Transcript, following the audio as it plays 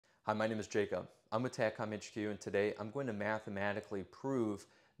Hi, my name is Jacob. I'm with TACCOM HQ, and today I'm going to mathematically prove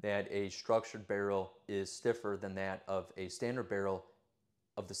that a structured barrel is stiffer than that of a standard barrel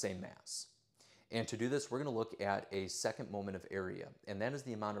of the same mass. And to do this, we're going to look at a second moment of area, and that is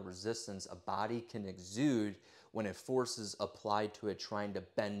the amount of resistance a body can exude when a force is applied to it trying to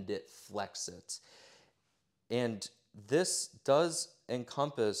bend it, flex it. And this does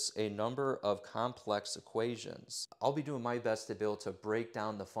encompass a number of complex equations. I'll be doing my best to be able to break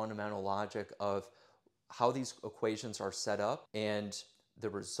down the fundamental logic of how these equations are set up and the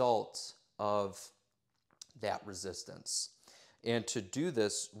results of that resistance. And to do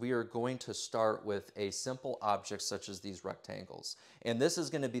this, we are going to start with a simple object such as these rectangles. And this is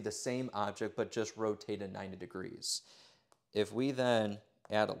going to be the same object, but just rotated 90 degrees. If we then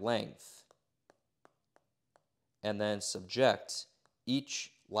add a length and then subject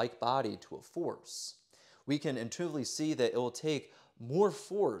each like body to a force, we can intuitively see that it will take more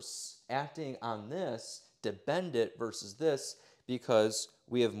force acting on this to bend it versus this because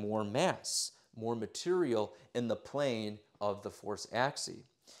we have more mass, more material in the plane of the force axis.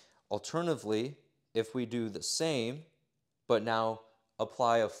 Alternatively, if we do the same, but now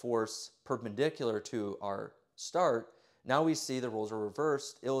apply a force perpendicular to our start, now we see the roles are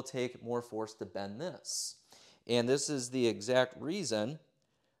reversed. It will take more force to bend this. And this is the exact reason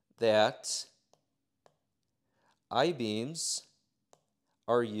that I-beams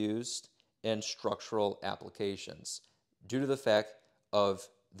are used in structural applications due to the fact of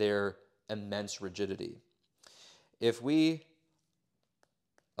their immense rigidity. If we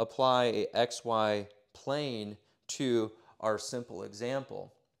apply a XY plane to our simple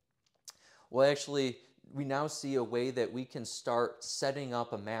example, we now see a way that we can start setting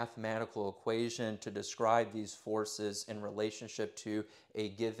up a mathematical equation to describe these forces in relationship to a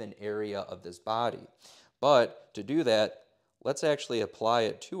given area of this body. But to do that, let's actually apply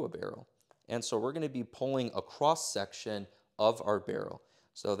it to a barrel. And so we're going to be pulling a cross section of our barrel.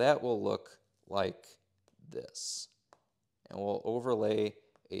 So that will look like this. And we'll overlay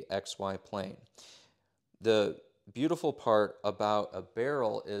a XY plane. The beautiful part about a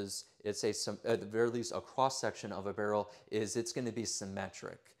barrel is at the very least a cross section of a barrel is it's going to be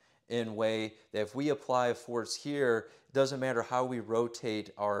symmetric in a way that if we apply a force here, it doesn't matter how we rotate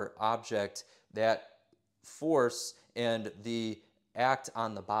our object, that force and the act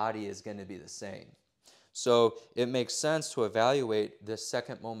on the body is going to be the same. So it makes sense to evaluate this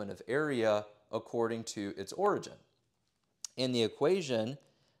second moment of area according to its origin. And the equation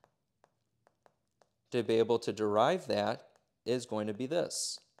to be able to derive that is going to be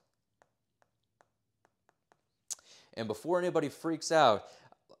this. And before anybody freaks out,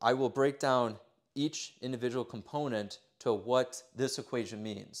 I will break down each individual component to what this equation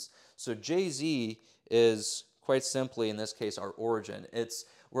means. So JZ is quite simply, in this case, our origin.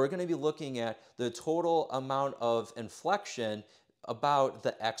 We're going to be looking at the total amount of inflection about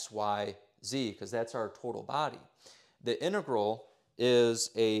the XYZ, because that's our total body. The integral is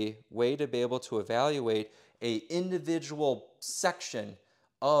a way to be able to evaluate an individual section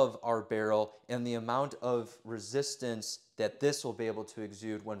of our barrel and the amount of resistance that this will be able to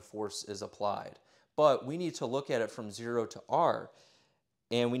exude when force is applied. But we need to look at it from 0 to R,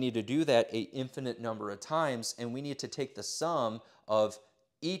 and we need to do that an infinite number of times, and we need to take the sum of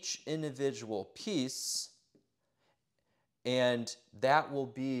each individual piece, and that will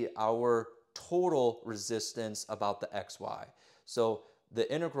be our total resistance about the XY. So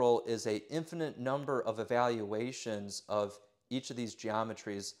the integral is an infinite number of evaluations of each of these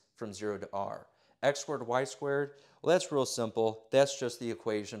geometries from 0 to R. X squared, y squared, well, that's real simple. That's just the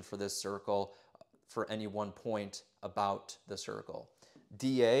equation for this circle for any one point about the circle.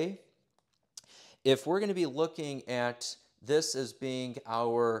 dA, if we're going to be looking at this as being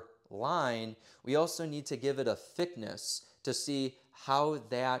our line, we also need to give it a thickness to see how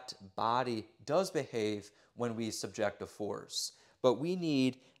that body does behave when we subject a force. But we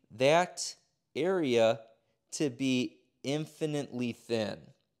need that area to be infinitely thin.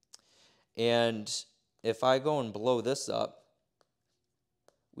 And if I go and blow this up,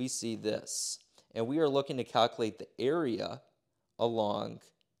 we see this. And we are looking to calculate the area along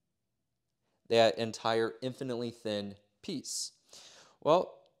that entire infinitely thin piece.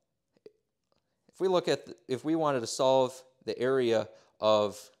 Well, if we wanted to solve the area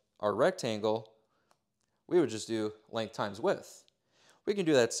of our rectangle, we would just do length times width. We can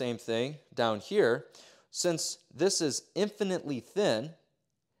do that same thing down here. Since this is infinitely thin,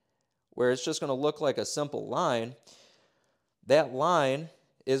 where it's just going to look like a simple line, that line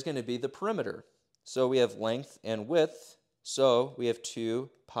is going to be the perimeter. So we have length and width, so we have 2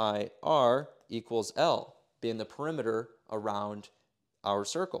 pi r equals L, being the perimeter around our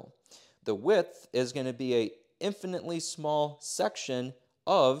circle. The width is going to be an infinitely small section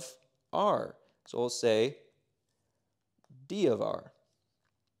of r. So we'll say d of r.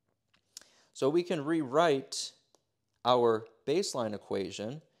 So we can rewrite our baseline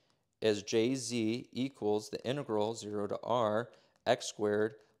equation as jz equals the integral 0 to r x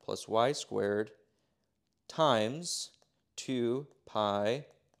squared plus y squared times 2 pi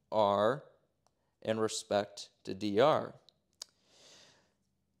r in respect to dr.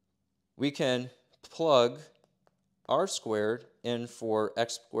 We can plug r squared in for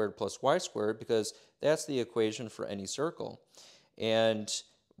x squared plus y squared because that's the equation for any circle. And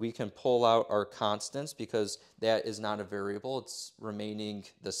we can pull out our constants because that is not a variable, it's remaining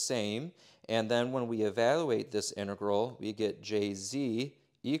the same. And then when we evaluate this integral, we get jz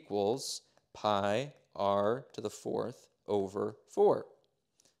equals pi r to the 4th over 4.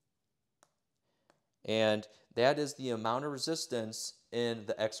 And that is the amount of resistance in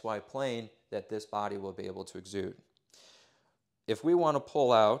the xy plane that this body will be able to exude. If we want to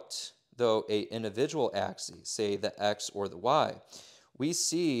pull out, though, an individual axis, say the x or the y, we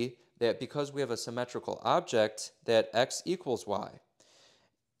see that because we have a symmetrical object, that x equals y.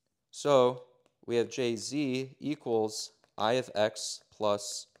 So we have jz equals I of x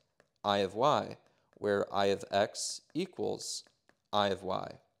plus I of y, where I of x equals I of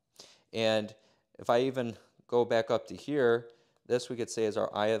y. And if I even go back up to here, this we could say is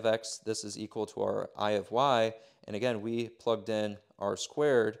our I of x, this is equal to our I of y, and again we plugged in r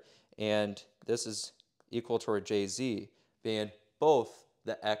squared, and this is equal to our jz, being both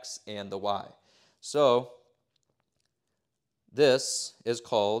the x and the y. So this is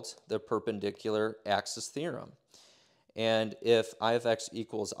called the perpendicular axis theorem. And if I of x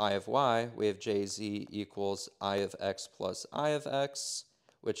equals I of y, we have jz equals I of x plus I of x,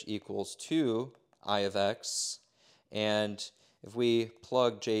 which equals 2 I of x. And if we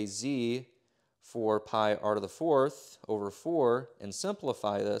plug jz for pi r to the 4th over 4 and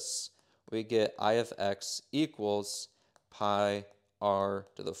simplify this, we get I of x equals pi r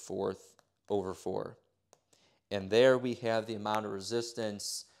to the 4th over 4. And there we have the amount of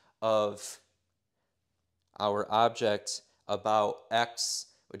resistance of our object about x,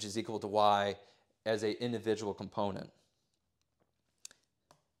 which is equal to y, as an individual component.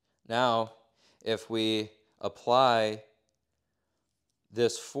 Now, if we apply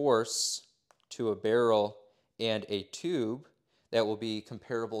this force to a barrel and a tube, that will be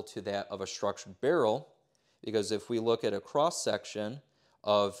comparable to that of a structured barrel, because if we look at a cross-section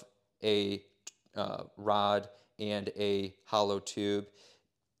of a rod and a hollow tube,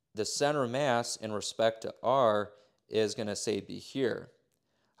 the center mass in respect to r is going to say be here.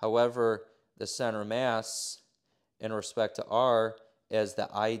 However, the center mass in respect to r, as the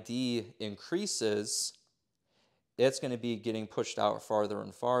ID increases, it's going to be getting pushed out farther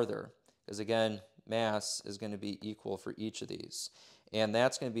and farther, because again, mass is going to be equal for each of these. And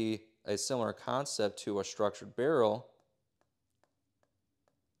that's going to be a similar concept to a structured barrel,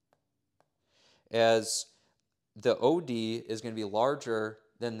 as the OD is going to be larger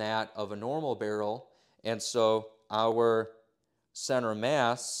than that of a normal barrel, and so our center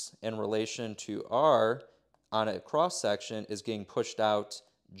mass in relation to R on a cross-section is getting pushed out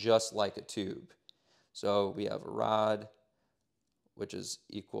just like a tube. So we have a rod, which is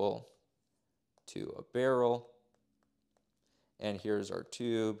equal to a barrel, and here's our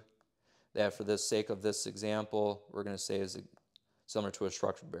tube that, for the sake of this example, we're going to say is similar to a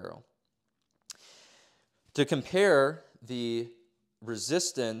structured barrel. To compare the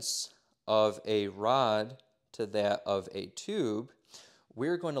resistance of a rod to that of a tube,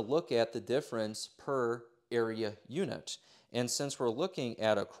 we're going to look at the difference per area unit. And since we're looking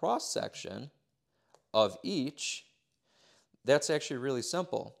at a cross-section of each, that's actually really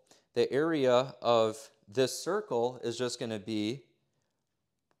simple. The area of this circle is just going to be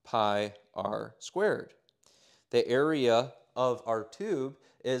pi r squared. The area of our tube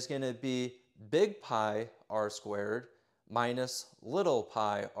is going to be big pi r squared minus little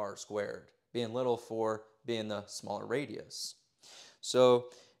pi r squared, being little for being the smaller radius. So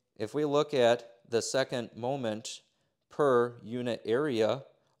if we look at the second moment per unit area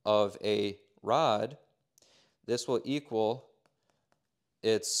of a rod, this will equal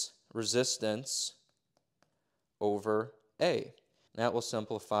its resistance over A. That will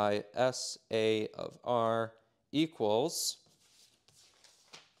simplify SA of R equals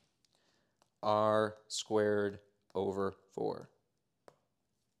R squared over 4.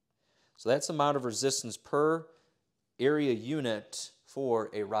 So that's the amount of resistance per area unit for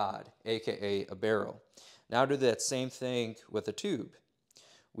a rod, aka a barrel. Now do that same thing with a tube.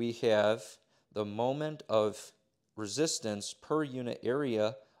 We have the moment of resistance per unit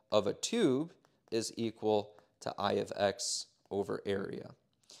area of a tube is equal to I of x over area.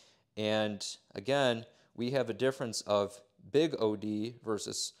 And again, we have a difference of big OD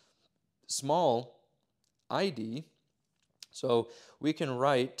versus small ID. So we can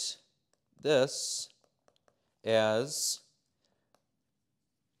write this as,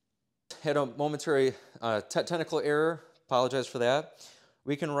 had a momentary technical error, apologize for that.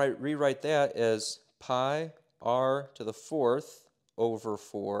 We can rewrite that as pi r to the 4th over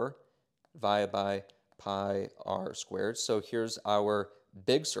 4 divided by pi r squared. So here's our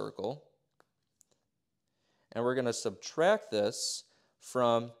big circle. And we're going to subtract this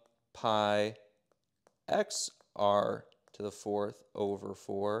from pi x r to the 4th over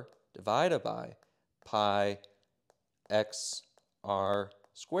 4 divided by pi x r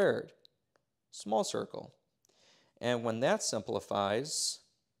squared, small circle. And when that simplifies,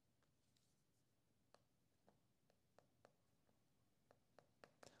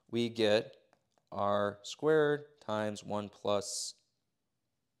 we get r squared times 1 plus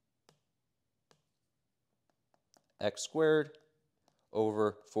x squared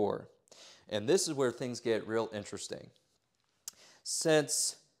over 4. And this is where things get real interesting.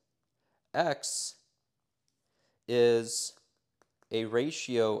 Since x is a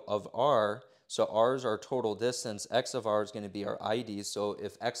ratio of r, so r is our total distance, x of r is going to be our ID. So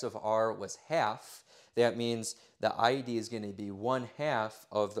if x of r was half, that means the ID is going to be 1/2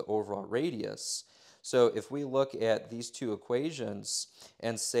 of the overall radius. So if we look at these two equations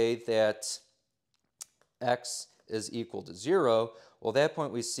and say that x is equal to 0, well, at that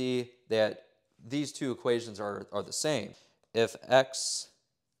point we see that these two equations are the same. If x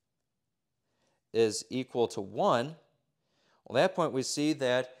is equal to 1, well, at that point we see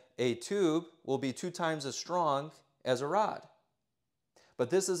that a tube will be 2 times as strong as a rod. But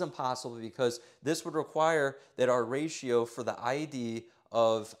this isn't possible because this would require that our ratio for the ID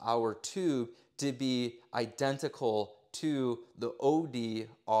of our tube to be identical to the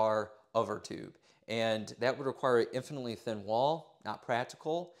ODR of our tube. And that would require an infinitely thin wall, not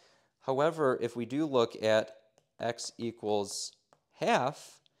practical. However, if we do look at x equals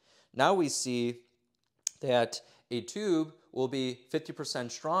half, now we see that a tube will be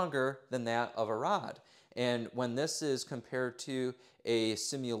 50% stronger than that of a rod. And when this is compared to a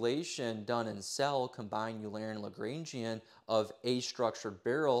simulation done in cell combined Eularian and Langrangian of a structured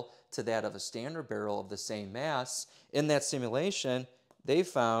barrel to that of a standard barrel of the same mass, in that simulation, they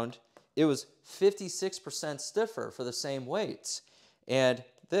found it was 56% stiffer for the same weight. And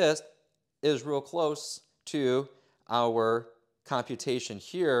this is real close to our computation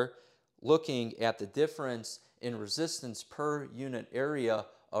here, looking at the difference in resistance per unit area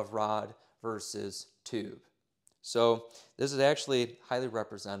of rod versus tube. So this is actually highly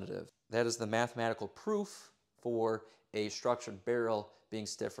representative. That is the mathematical proof for a structured barrel being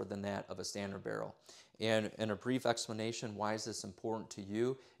stiffer than that of a standard barrel. And in a brief explanation, why is this important to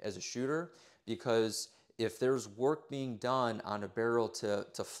you as a shooter? Because if there's work being done on a barrel to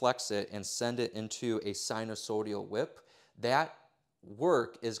flex it and send it into a sinusoidal whip, that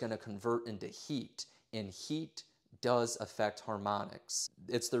work is going to convert into heat, and heat does affect harmonics.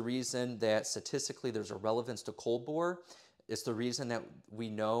 It's the reason that statistically there's a relevance to cold bore. It's the reason that we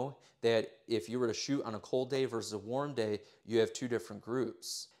know that if you were to shoot on a cold day versus a warm day, you have 2 different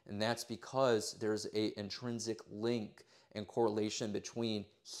groups. And that's because there's an intrinsic link and correlation between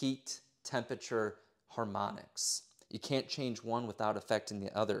heat, temperature, harmonics. You can't change one without affecting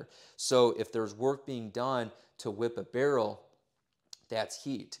the other. So if there's work being done to whip a barrel, that's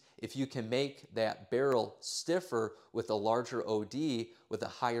heat. If you can make that barrel stiffer with a larger OD, with a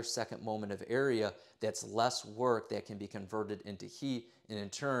higher second moment of area, that's less work that can be converted into heat, and in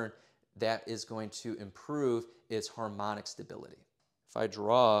turn, that is going to improve its harmonic stability. If I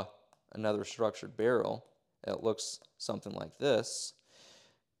draw another structured barrel, it looks something like this.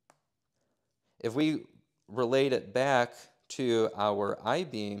 If we relate it back to our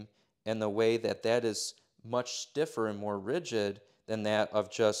I-beam and the way that that is much stiffer and more rigid than that of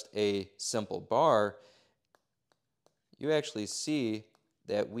just a simple bar, you actually see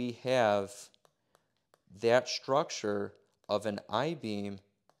that we have that structure of an I-beam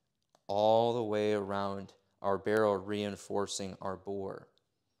all the way around our barrel, reinforcing our bore.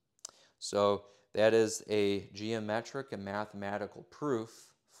 So that is a geometric and mathematical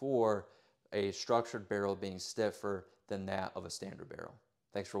proof for a structured barrel being stiffer than that of a standard barrel.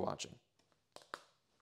 Thanks for watching.